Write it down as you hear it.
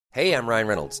Hey, I'm Ryan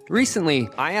Reynolds. Recently,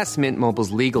 I asked Mint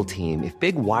Mobile's legal team if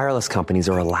big wireless companies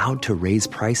are allowed to raise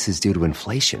prices due to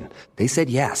inflation. They said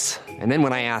yes. And then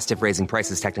when I asked if raising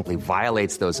prices technically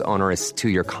violates those onerous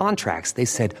two-year contracts, they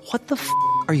said, "What the f***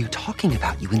 are you talking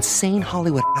about, you insane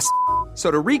Hollywood ass?" So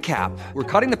to recap, we're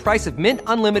cutting the price of Mint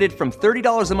Unlimited from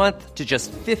 $30 a month to just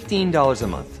 $15 a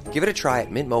month. Give it a try at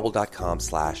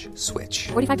mintmobile.com/switch.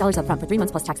 $45 up front for 3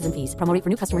 months plus taxes and fees. Promo rate for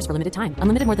new customers for limited time.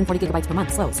 Unlimited more than 40 gigabytes per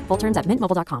month. Slows full terms at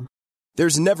mintmobile.com.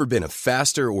 There's never been a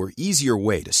faster or easier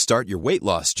way to start your weight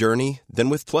loss journey than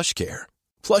with PlushCare.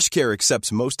 PlushCare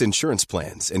accepts most insurance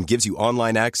plans and gives you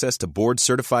online access to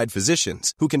board-certified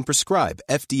physicians who can prescribe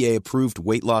FDA-approved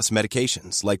weight loss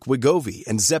medications like Wegovy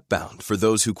and Zepbound for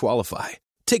those who qualify.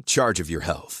 Take charge of your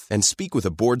health and speak with a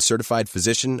board-certified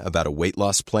physician about a weight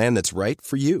loss plan that's right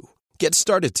for you. Get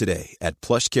started today at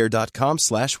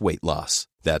plushcare.com/weight loss.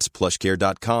 That's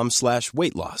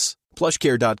plushcare.com/weight loss.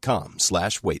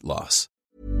 plushcare.com/weight loss.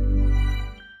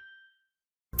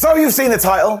 So you've seen the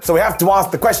title, so we have to ask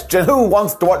the question, who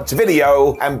wants to watch a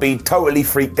video and be totally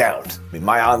freaked out? I mean,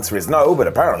 my answer is no, but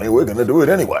apparently we're going to do it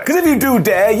anyway. Because if you do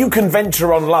dare, you can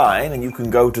venture online and you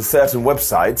can go to certain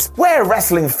websites where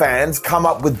wrestling fans come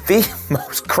up with the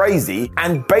most crazy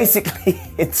and basically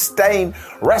insane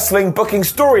wrestling booking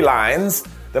storylines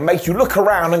that makes you look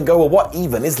around and go, well, what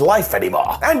even is life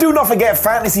anymore? And do not forget,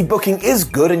 fantasy booking is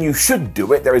good and you should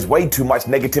do it. There is way too much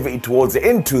negativity towards it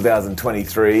in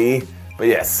 2023. But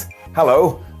yes,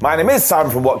 hello, my name is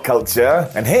Simon from What Culture,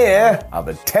 and here are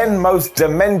the 10 most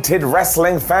demented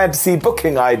wrestling fantasy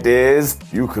booking ideas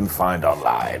you can find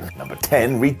online. Number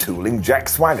 10, retooling Jack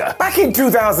Swagger. Back in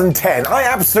 2010, I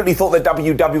absolutely thought that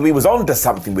WWE was onto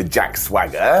something with Jack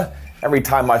Swagger. Every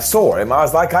time I saw him, I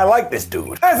was like, I like this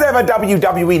dude. As ever,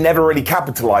 WWE never really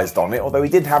capitalized on it, although he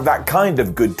did have that kind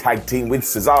of good tag team with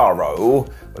Cesaro,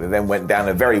 but it then went down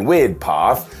a very weird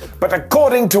path. But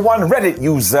according to one Reddit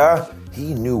user,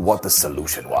 he knew what the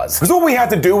solution was. Because all we had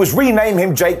to do was rename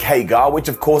him Jake Hager, which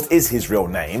of course is his real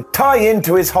name, tie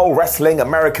into his whole wrestling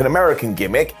American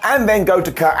gimmick, and then go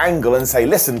to Kurt Angle and say,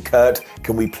 listen, Kurt,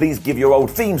 can we please give your old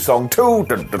theme song to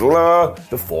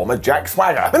the former Jack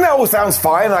Swagger? And that all sounds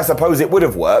fine, I suppose it would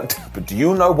have worked, but do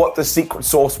you know what the secret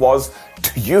sauce was?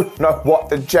 Do you know what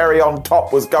the cherry on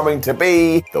top was going to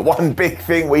be? The one big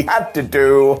thing we had to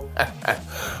do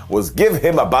was give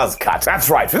him a buzz cut. That's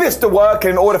right, for this to work,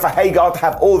 and in order for Hagar to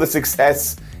have all the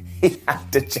success, he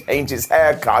had to change his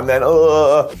haircut, and then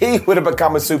he would have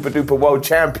become a super duper world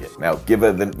champion. Now,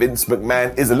 given that Vince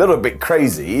McMahon is a little bit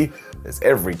crazy, there's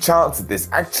every chance that this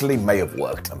actually may have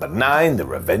worked. Number 9, the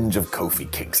revenge of Kofi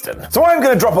Kingston. So I'm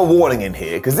going to drop a warning in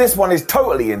here, because this one is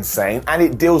totally insane, and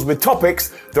it deals with topics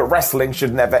that wrestling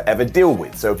should never ever deal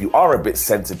with. So if you are a bit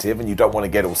sensitive and you don't want to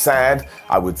get all sad,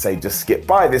 I would say just skip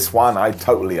by this one. I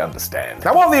totally understand.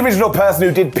 Now, while the original person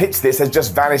who did pitch this has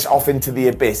just vanished off into the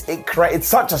abyss, it created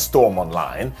such a storm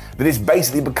online that it's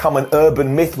basically become an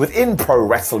urban myth within pro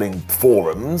wrestling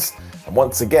forums. And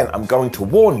once again, I'm going to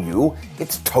warn you,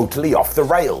 it's totally off the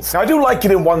rails. Now, I do like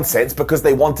it in one sense because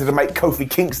they wanted to make Kofi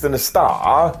Kingston a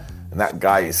star, and that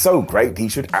guy is so great, he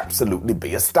should absolutely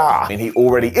be a star. I mean, he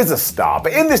already is a star.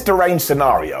 But in this deranged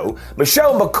scenario,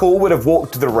 Michelle McCool would have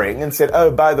walked to the ring and said,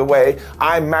 oh, by the way,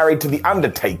 I'm married to the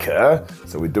Undertaker,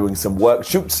 so we're doing some work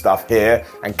shoot stuff here,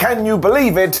 and can you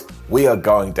believe it? We are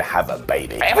going to have a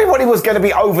baby. Everybody was going to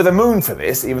be over the moon for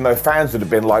this, even though fans would have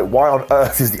been like, why on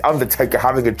earth is the Undertaker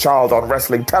having a child on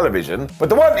wrestling television? But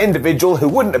the one individual who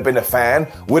wouldn't have been a fan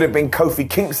would have been Kofi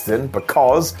Kingston,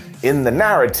 because in the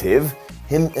narrative,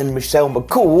 him and Michelle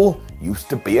McCool used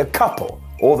to be a couple,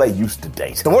 or they used to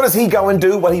date. So what does he go and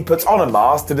do? Well, he puts on a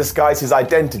mask to disguise his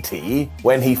identity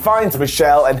when he finds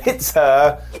Michelle and hits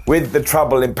her with the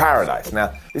Trouble in Paradise.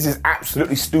 Now, this is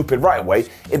absolutely stupid right away.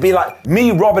 It'd be like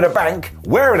me robbing a bank,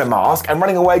 wearing a mask, and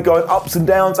running away going ups and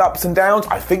downs, ups and downs.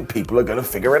 I think people are going to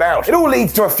figure it out. It all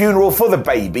leads to a funeral for the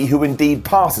baby, who indeed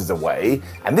passes away,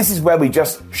 and this is where we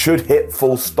just should hit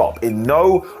full stop. In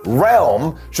no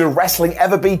realm should wrestling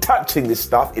ever be touching this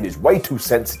stuff. It is way too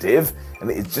sensitive, and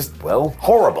it is just, well,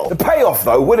 horrible. The payoff,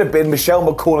 though, would have been Michelle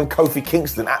McCool and Kofi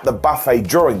Kingston at the buffet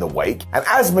during the wake, and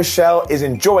as Michelle is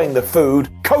enjoying the food,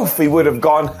 Kofi would have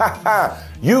gone, ha ha,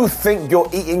 you think you're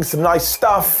eating some nice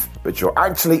stuff, but you're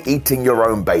actually eating your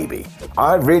own baby.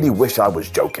 I really wish I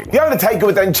was joking. The Undertaker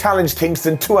would then challenge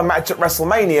Kingston to a match at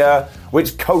WrestleMania,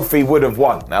 which Kofi would have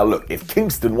won. Now look, if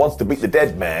Kingston wants to beat the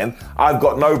dead man, I've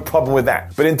got no problem with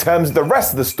that. But in terms of the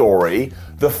rest of the story,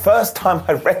 the first time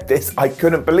I read this, I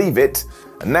couldn't believe it.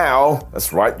 And now,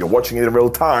 that's right, you're watching it in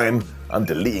real time, I'm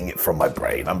deleting it from my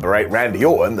brain. Number 8, Randy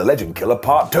Orton, the Legend Killer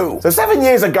Part 2. So 7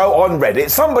 years ago on Reddit,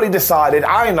 somebody decided,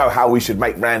 I know how we should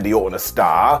make Randy Orton a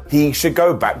star. He should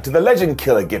go back to the Legend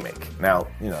Killer gimmick. Now,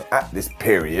 at this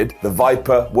period, the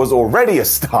Viper was already a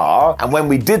star, and when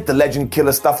we did the Legend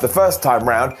Killer stuff the first time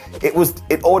round, it was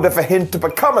in order for him to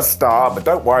become a star, but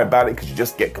don't worry about it because you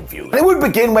just get confused. And it would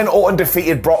begin when Orton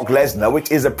defeated Brock Lesnar,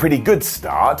 which is a pretty good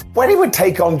start, when he would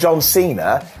take on John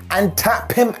Cena and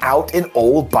tap him out in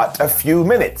all but a few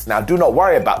minutes. Now, do not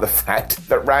worry about the fact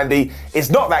that Randy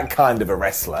is not that kind of a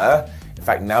wrestler. In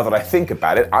fact, now that I think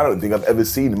about it, I don't think I've ever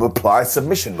seen him apply a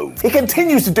submission move. He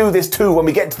continues to do this too when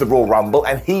we get to the Royal Rumble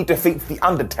and he defeats The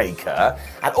Undertaker.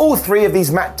 And all 3 of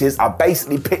these matches are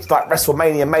basically pitched like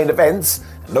WrestleMania main events.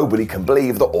 Nobody can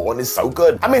believe that Orton is so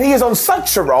good. I mean, he is on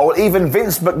such a roll, even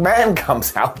Vince McMahon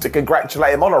comes out to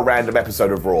congratulate him on a random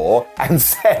episode of Raw and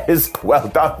says, well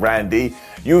done, Randy,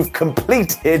 you've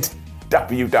completed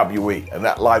WWE. And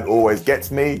that line always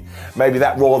gets me. Maybe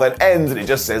that Raw then ends and it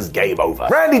just says game over.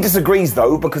 Randy disagrees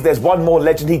though, because there's one more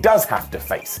legend he does have to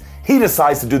face. He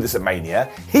decides to do this at Mania.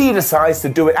 He decides to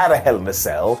do it at a Hell in a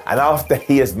Cell. And after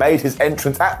he has made his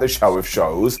entrance at the Show of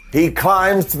Shows, he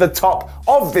climbs to the top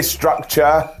of this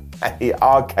structure and he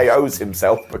RKOs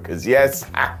himself because yes,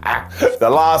 the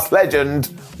last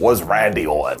legend was Randy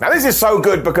Orton. Now this is so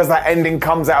good because that ending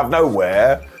comes out of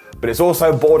nowhere, but it's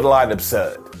also borderline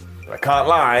absurd. I can't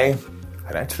lie,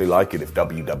 I'd actually like it if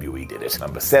WWE did it.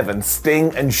 Number 7,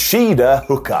 Sting and Shida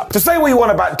hook up. To say what you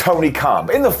want about Tony Khan,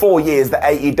 but in the 4 years that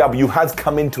AEW has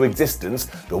come into existence,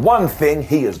 the one thing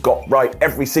he has got right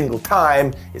every single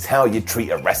time is how you treat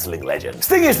a wrestling legend.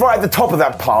 Sting is right at the top of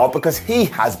that pile because he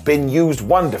has been used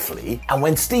wonderfully, and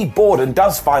when Steve Borden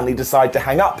does finally decide to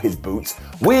hang up his boots,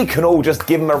 we can all just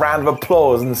give him a round of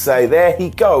applause and say, there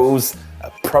he goes,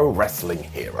 a pro wrestling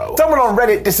hero. Someone on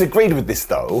Reddit disagreed with this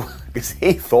though, because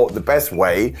he thought the best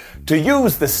way to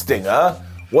use the Stinger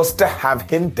was to have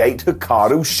him date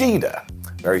Hikaru Shida.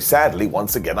 Very sadly,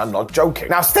 once again, I'm not joking.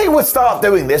 Now, Sting would start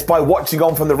doing this by watching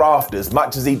on from the rafters,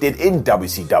 much as he did in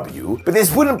WCW, but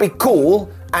this wouldn't be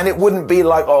cool, and it wouldn't be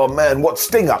like, oh man, what's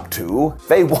Sting up to?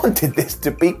 They wanted this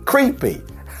to be creepy,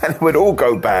 and it would all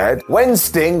go bad when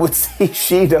Sting would see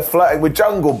Shida flirting with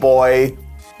Jungle Boy,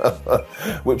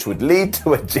 which would lead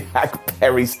to a Jack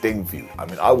Perry Sting feud. I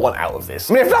mean, I want out of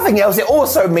this. I mean, if nothing else, it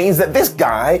also means that this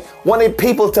guy wanted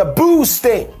people to boo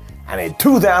Sting. And in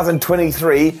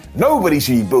 2023, nobody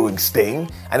should be booing Sting.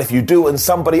 And if you do and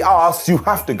somebody asks, you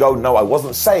have to go, no, I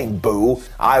wasn't saying boo,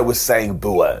 I was saying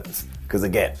boo-earns. Because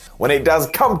again, when it does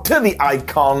come to the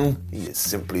icon, he is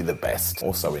simply the best.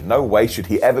 Also, in no way should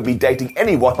he ever be dating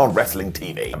anyone on wrestling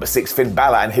TV. Number 6, Finn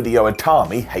Balor and Hideo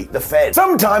Itami hate the Fed.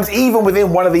 Sometimes, even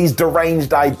within one of these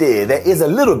deranged ideas, there is a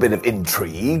little bit of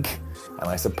intrigue. And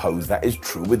I suppose that is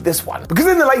true with this one. Because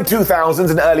in the late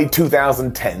 2000s and early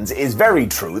 2010s, it is very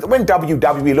true that when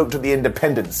WWE looked at the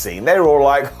independent scene, they were all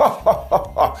like,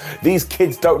 these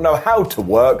kids don't know how to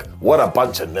work, what a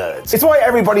bunch of nerds. It's why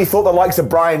everybody thought the likes of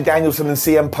Bryan Danielson and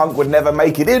CM Punk would never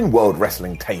make it in World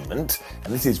Wrestling-tainment,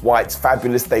 and this is why it's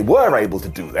fabulous they were able to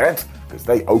do that, because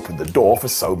they opened the door for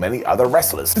so many other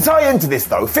wrestlers. To tie into this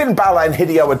though, Finn Balor and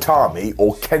Hideo Itami,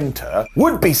 or Kenta,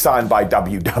 would be signed by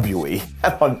WWE,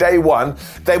 and on day one,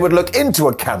 they would look into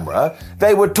a camera,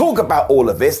 they would talk about all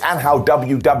of this and how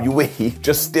WWE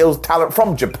just steals talent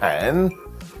from Japan,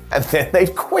 and then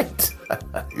they'd quit.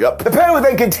 Yep. The pair would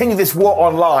then continue this war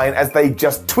online as they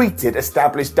just tweeted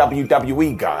established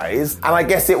WWE guys, and I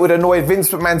guess it would annoy Vince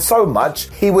McMahon so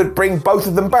much, he would bring both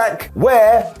of them back,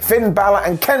 where Finn Balor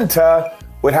and Kenta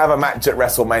would have a match at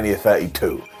WrestleMania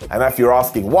 32. And if you're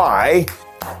asking why,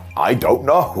 I don't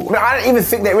know. I mean, I don't even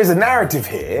think there is a narrative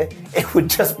here. It would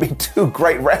just be two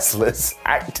great wrestlers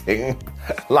acting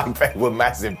like they were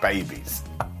massive babies.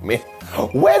 I mean,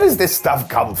 where does this stuff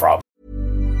come from?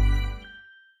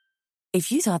 If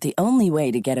you thought the only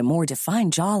way to get a more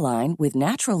defined jawline with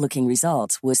natural-looking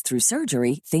results was through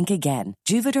surgery, think again.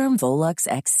 Juvederm Volux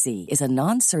XC is a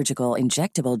non-surgical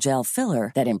injectable gel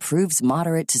filler that improves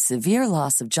moderate to severe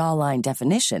loss of jawline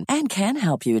definition and can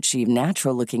help you achieve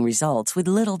natural-looking results with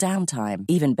little downtime.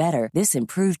 Even better, this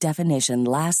improved definition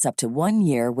lasts up to 1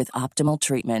 year with optimal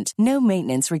treatment. No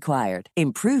maintenance required.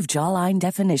 Improve jawline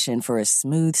definition for a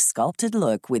smooth, sculpted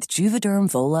look with Juvederm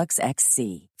Volux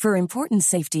XC. For important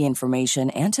safety information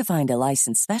and to find a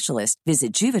licensed specialist,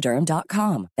 visit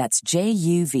Juvederm.com. That's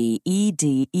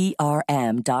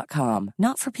JUVEDERM.com.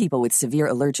 Not for people with severe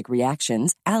allergic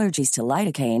reactions, allergies to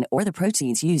lidocaine, or the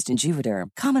proteins used in Juvederm.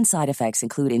 Common side effects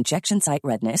include injection site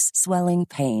redness, swelling,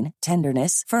 pain,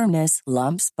 tenderness, firmness,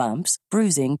 lumps, bumps,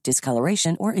 bruising,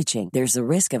 discoloration, or itching. There's a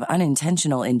risk of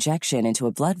unintentional injection into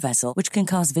a blood vessel, which can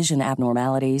cause vision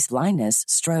abnormalities, blindness,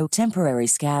 stroke, temporary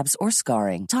scabs, or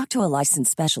scarring. Talk to a licensed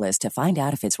specialist to find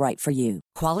out if it's right for you.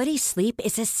 Quality sleep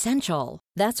is essential.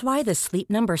 That's why the Sleep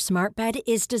Number Smart Bed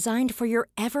is designed for your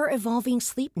ever-evolving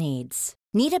sleep needs.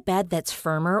 Need a bed that's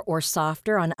firmer or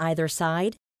softer on either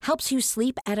side? Helps you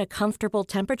sleep at a comfortable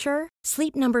temperature?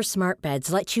 Sleep Number Smart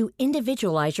Beds let you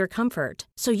individualize your comfort,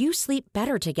 so you sleep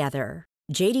better together.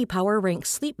 J.D. Power ranks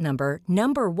Sleep Number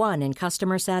number 1 in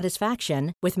customer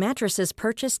satisfaction with mattresses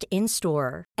purchased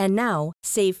in-store. And now,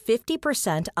 save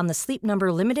 50% on the Sleep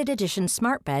Number Limited Edition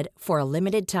Smart Bed for a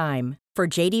limited time. For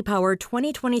J.D. Power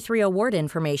 2023 award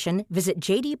information, visit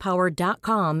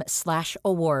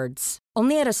jdpower.com/awards.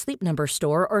 Only at a Sleep Number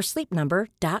store or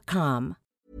sleepnumber.com.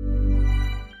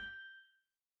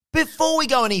 Before we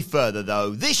go any further, though,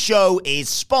 this show is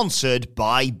sponsored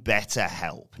by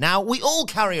BetterHelp. Now, we all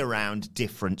carry around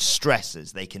different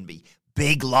stressors. They can be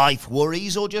big life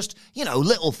worries or just,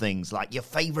 little things like your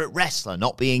favorite wrestler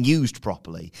not being used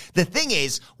properly. The thing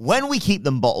is, when we keep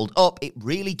them bottled up, it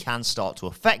really can start to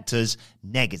affect us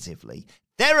negatively.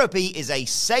 Therapy is a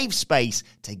safe space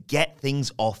to get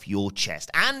things off your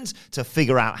chest and to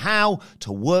figure out how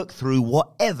to work through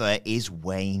whatever is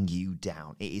weighing you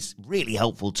down. It is really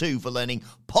helpful too for learning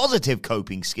positive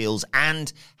coping skills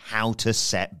and how to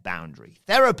set boundaries.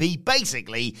 Therapy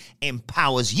basically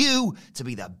empowers you to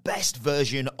be the best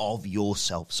version of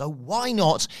yourself. So why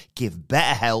not give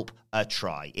BetterHelp a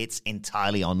try? It's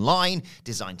entirely online,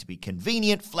 designed to be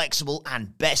convenient, flexible,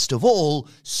 and best of all,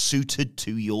 suited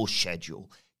to your schedule.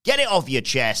 Get it off your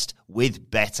chest with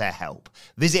BetterHelp.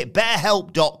 Visit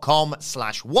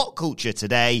betterhelp.com/whatculture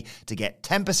today to get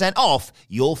 10% off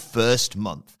your first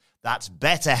month. That's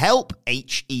BetterHelp,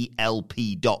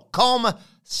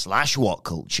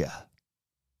 HELP.com/whatculture.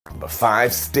 Number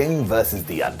 5, Sting versus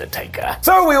The Undertaker.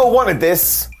 So we all wanted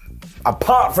this,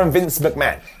 apart from Vince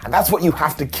McMahon. And that's what you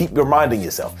have to keep reminding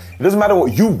yourself. It doesn't matter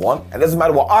what you want, it doesn't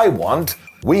matter what I want,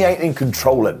 we ain't in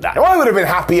control of that. Now, I would have been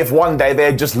happy if one day they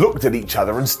had just looked at each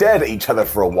other and stared at each other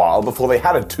for a while before they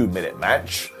had a 2-minute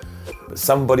match. But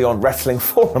somebody on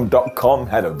WrestlingForum.com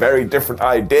had a very different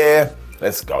idea.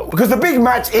 Let's go. Because the big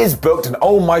match is booked, and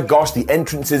oh my gosh, the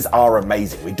entrances are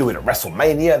amazing. We do it at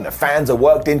WrestleMania, and the fans are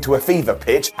worked into a fever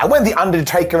pitch. And when The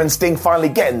Undertaker and Sting finally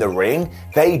get in the ring,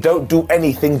 they don't do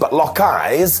anything but lock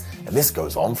eyes, and this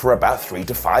goes on for about 3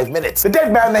 to 5 minutes. The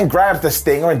dead man then grabs the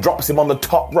Stinger and drops him on the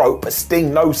top rope, but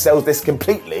Sting no-sells this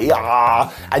completely,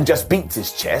 and just beats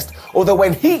his chest. Although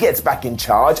when he gets back in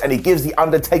charge and he gives The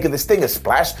Undertaker the Stinger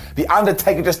splash, The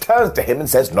Undertaker just turns to him and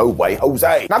says, "No way,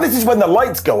 Jose." Now this is when the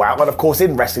lights go out, and of course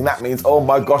in wrestling that means, oh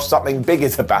my gosh, something big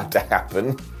is about to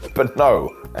happen. But no.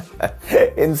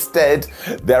 Instead,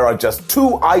 there are just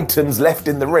 2 items left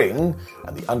in the ring,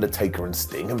 and The Undertaker and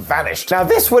Sting have vanished. Now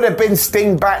this would have been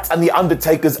Sting Bat and The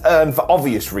Undertaker's urn for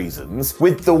obvious reasons,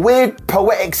 with the weird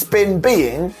poetic spin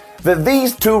being that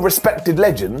these 2 respected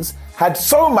legends had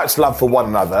so much love for one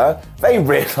another, they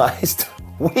realised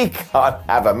we can't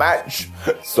have a match,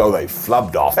 so they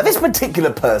flubbed off. Now, this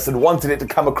particular person wanted it to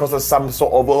come across as some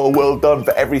sort of, oh, well done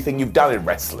for everything you've done in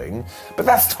wrestling, but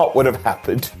that's not what would have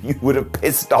happened. You would have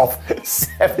pissed off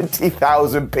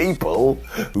 70,000 people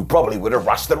who probably would have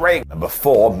rushed the ring. Number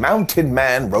 4, Mountain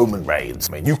Man Roman Reigns.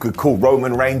 I mean, you could call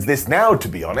Roman Reigns this now, to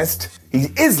be honest.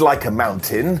 He is like a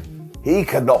mountain. He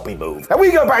cannot be moved. Now we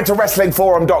go back to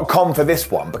WrestlingForum.com for this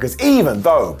one, because even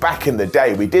though back in the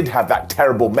day we did have that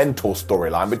terrible mentor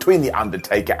storyline between The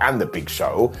Undertaker and The Big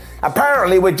Show,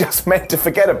 apparently we're just meant to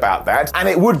forget about that, and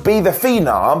it would be the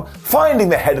Phenom finding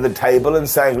the head of the table and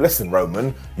saying, "Listen,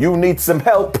 Roman, you need some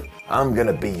help. I'm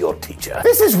gonna be your teacher."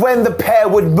 This is when the pair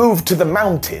would move to the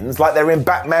mountains like they're in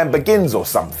Batman Begins or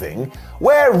something,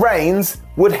 where Reigns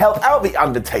would help out The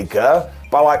Undertaker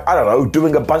by,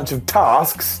 doing a bunch of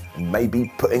tasks, maybe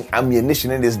putting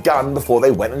ammunition in his gun before they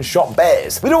went and shot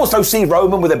bears. We'd also see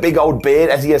Roman with a big old beard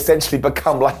as he essentially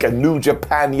become like a New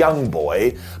Japan young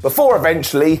boy, before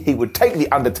eventually he would take The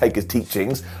Undertaker's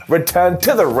teachings, return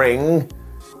to the ring,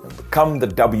 and become the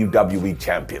WWE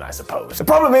champion, I suppose. The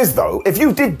problem is, though, if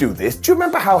you did do this, do you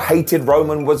remember how hated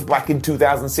Roman was back in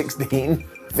 2016?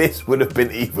 This would have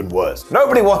been even worse.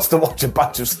 Nobody wants to watch a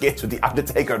bunch of skits with The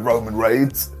Undertaker and Roman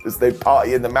Reigns as they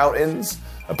party in the mountains,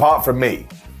 apart from me.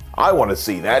 I want to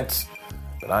see that.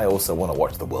 but I also want to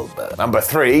watch the world burn. Number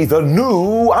 3, the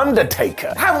new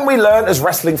Undertaker. Haven't we learned as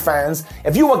wrestling fans,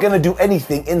 if you are going to do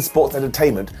anything in sports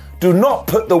entertainment, do not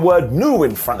put the word new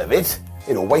in front of it.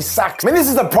 It always sucks. I mean, this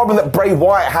is a problem that Bray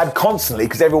Wyatt had constantly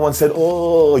because everyone said,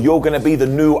 oh, you're going to be the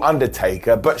new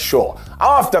Undertaker. But sure,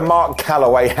 after Mark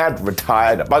Calloway had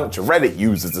retired, a bunch of Reddit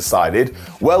users decided,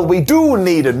 well, we do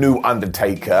need a new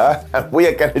Undertaker, and we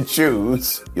are going to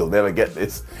choose, you'll never get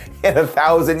this, in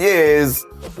 1,000 years,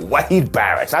 Wade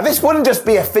Barrett. Now, this wouldn't just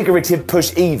be a figurative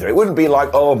push either. It wouldn't be like,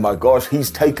 oh my gosh,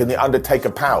 he's taken the Undertaker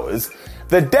powers.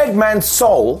 The dead man's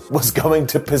soul was going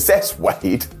to possess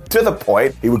Wade to the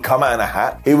point he would come out in a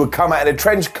hat, he would come out in a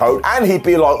trench coat, and he'd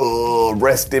be like, oh,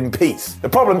 rest in peace. The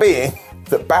problem being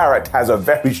that Barrett has a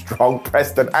very strong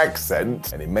Preston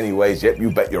accent, and in many ways, yep, you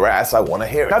bet your ass I want to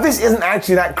hear it. Now, this isn't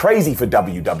actually that crazy for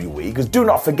WWE, because do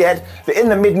not forget that in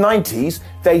the mid-90s,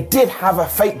 they did have a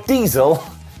fake Diesel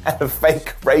and a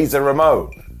fake Razor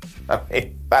Ramon. I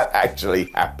mean, that actually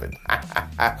happened.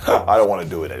 I don't want to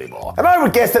do it anymore. And I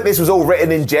would guess that this was all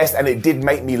written in jest and it did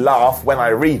make me laugh when I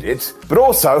read it, but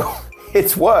also,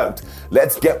 it's worked.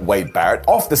 Let's get Wade Barrett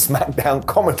off the SmackDown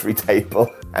commentary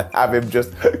table and have him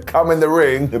just come in the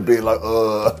ring and be like,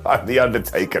 I'm the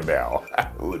Undertaker now. It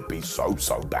would be so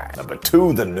bad. Number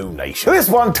 2, the New Nation. This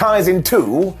one ties in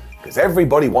too, because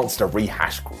everybody wants to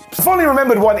rehash groups. The fondly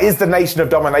remembered one is the Nation of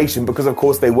Domination because, of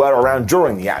course, they were around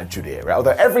during the Attitude Era,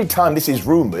 although every time this is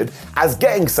rumoured as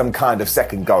getting some kind of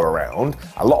second go-around,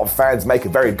 a lot of fans make a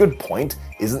very good point,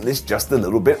 isn't this just a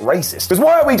little bit racist? Because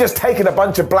why are we just taking a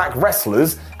bunch of black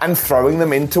wrestlers and throwing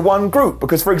them into one group?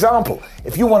 Because, for example,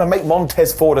 if you want to make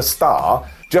Montez Ford a star,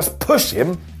 just push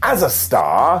him as a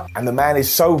star, and the man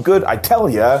is so good, I tell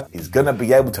ya, he's gonna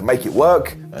be able to make it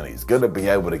work, and he's gonna be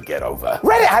able to get over.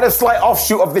 Reddit had a slight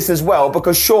offshoot of this as well,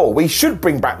 because sure, we should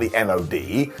bring back the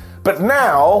NOD, but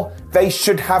now they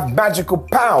should have magical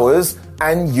powers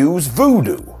and use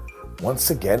voodoo. Once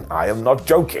again, I am not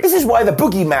joking. This is why the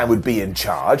Boogeyman would be in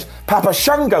charge, Papa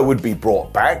Shango would be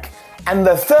brought back, and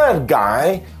the third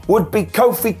guy would be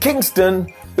Kofi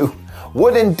Kingston, who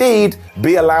would indeed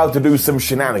be allowed to do some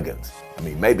shenanigans. I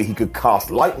mean, maybe he could cast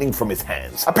lightning from his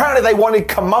hands. Apparently they wanted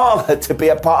Kamala to be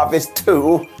a part of this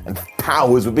too, and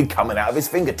powers would be coming out of his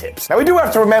fingertips. Now we do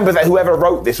have to remember that whoever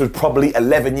wrote this was probably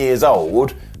 11 years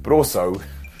old, but also,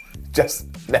 just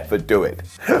never do it.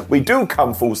 We do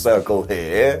come full circle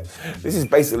here. This is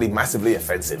basically massively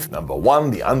offensive. Number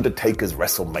 1, The Undertaker's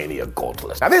WrestleMania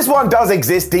Gauntlet. Now this one does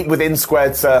exist deep within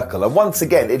Squared Circle, and once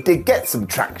again, it did get some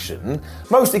traction,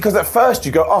 mostly because at first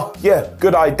you go, oh yeah,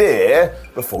 good idea,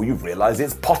 before you realise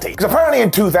it's potty. Because apparently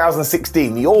in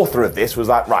 2016, the author of this was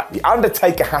like, right, The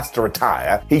Undertaker has to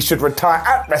retire, he should retire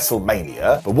at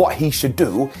WrestleMania, but what he should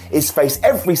do is face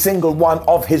every single one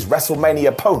of his WrestleMania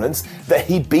opponents that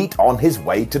he beat on his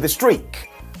way to the streak.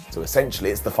 So essentially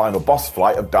it's the final boss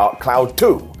fight of Dark Cloud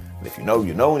 2. And if you know,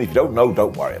 you know, and if you don't know,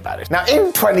 don't worry about it. Now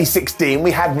in 2016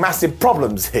 we had massive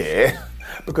problems here,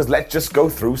 because let's just go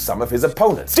through some of his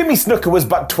opponents. Jimmy Snuka was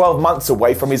but 12 months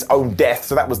away from his own death,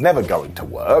 so that was never going to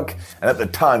work, and at the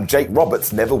time Jake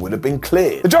Roberts never would have been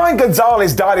cleared. The Giant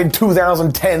Gonzalez died in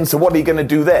 2010, so what are you going to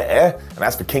do there? And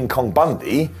as for King Kong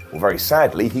Bundy, well, very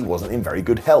sadly, he wasn't in very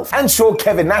good health. And sure,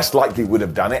 Kevin Nash likely would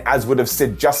have done it, as would have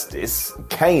Sid Justice.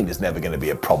 Kane is never going to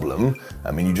be a problem.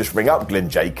 I mean, you just ring up Glenn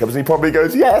Jacobs and he probably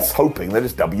goes, yes, hoping that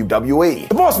it's WWE.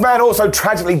 The Boss Man also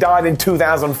tragically died in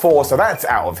 2004, so that's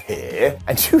out of here.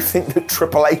 And do you think that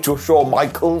Triple H or Shawn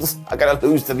Michaels are going to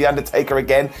lose to The Undertaker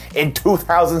again in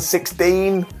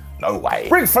 2016? No way.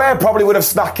 Ric Flair probably would have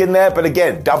snuck in there, but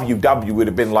again, WWE would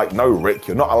have been like, no, Rick,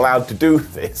 you're not allowed to do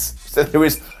this. So there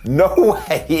is no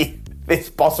way this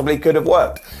possibly could have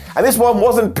worked. And this one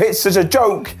wasn't pitched as a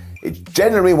joke. It's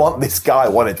generally what this guy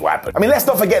wanted to happen. I mean, let's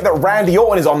not forget that Randy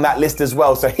Orton is on that list as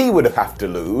well, so he would have to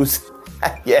lose.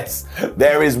 Yes,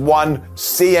 there is one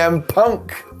CM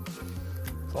Punk.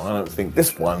 So I don't think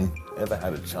this one ever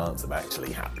had a chance of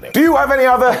actually happening. Do you have any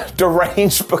other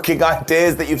deranged booking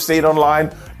ideas that you've seen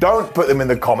online? Don't put them in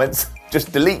the comments.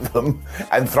 Just delete them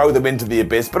and throw them into the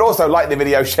abyss. But also like the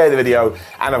video, share the video,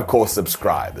 and of course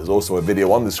subscribe. There's also a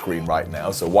video on the screen right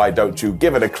now, so why don't you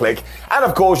give it a click? And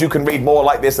of course you can read more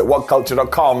like this at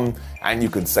whatculture.com, and you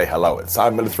can say hello at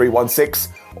SimonMiller316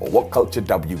 or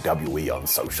WhatCultureWWE on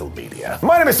social media.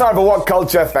 My name is Simon for What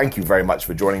Culture. Thank you very much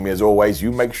for joining me as always.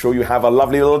 You make sure you have a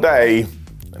lovely little day,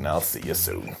 and I'll see you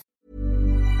soon.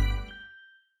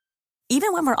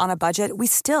 Even when we're on a budget, we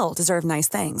still deserve nice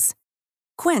things.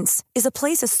 Quince is a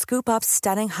place to scoop up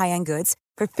stunning high-end goods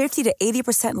for 50 to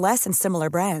 80% less than similar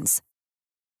brands.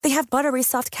 They have buttery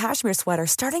soft cashmere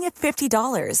sweaters starting at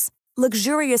 $50,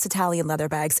 luxurious Italian leather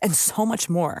bags, and so much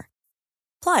more.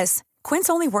 Plus, Quince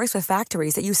only works with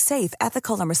factories that use safe,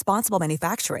 ethical, and responsible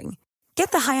manufacturing.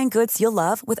 Get the high-end goods you'll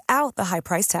love without the high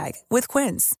price tag with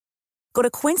Quince. Go to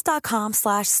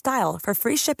quince.com/style for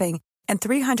free shipping and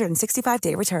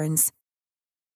 365-day returns.